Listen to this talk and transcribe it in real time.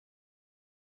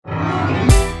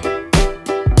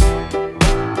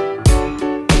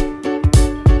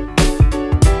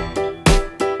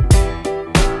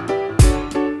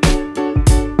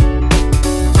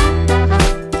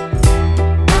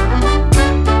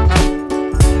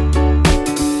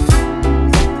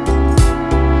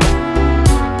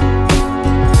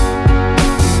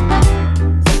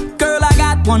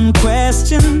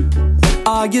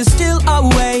Are you still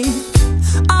awake?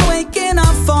 Waking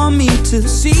up for me to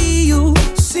see you,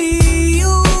 see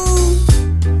you.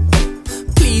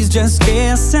 Please just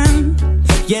listen.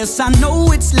 Yes, I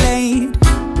know it's late,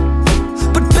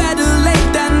 but better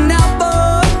late than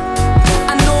never.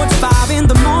 I know it's 5 in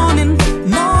the morning,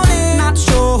 not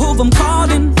sure who I'm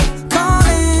calling.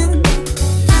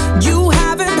 You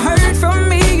haven't heard from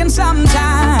me in some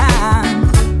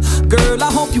time. Girl,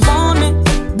 I hope you want me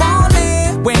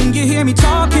when you hear me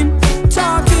talking.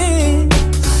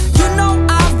 You know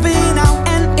I've been out,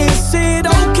 and is it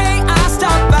okay I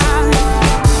stop by?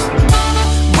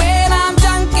 When I'm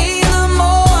drunk in the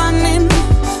morning,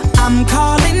 I'm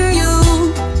calling you.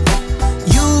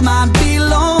 You might be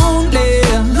lonely,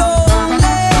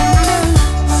 lonely.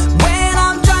 When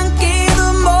I'm drunk in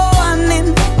the morning,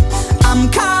 I'm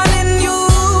calling you.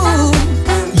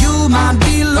 You might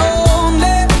be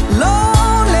lonely,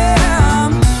 lonely.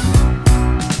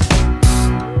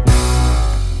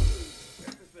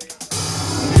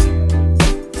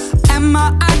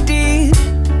 Emma, I did,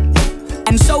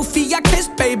 and Sophie, I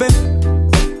kissed, baby.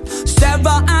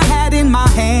 Sarah, I had in my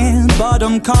hand, but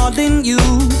I'm calling you.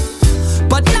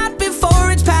 But not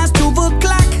before it's past 2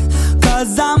 o'clock,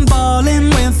 'cause I'm ballin'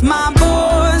 with my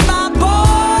boy.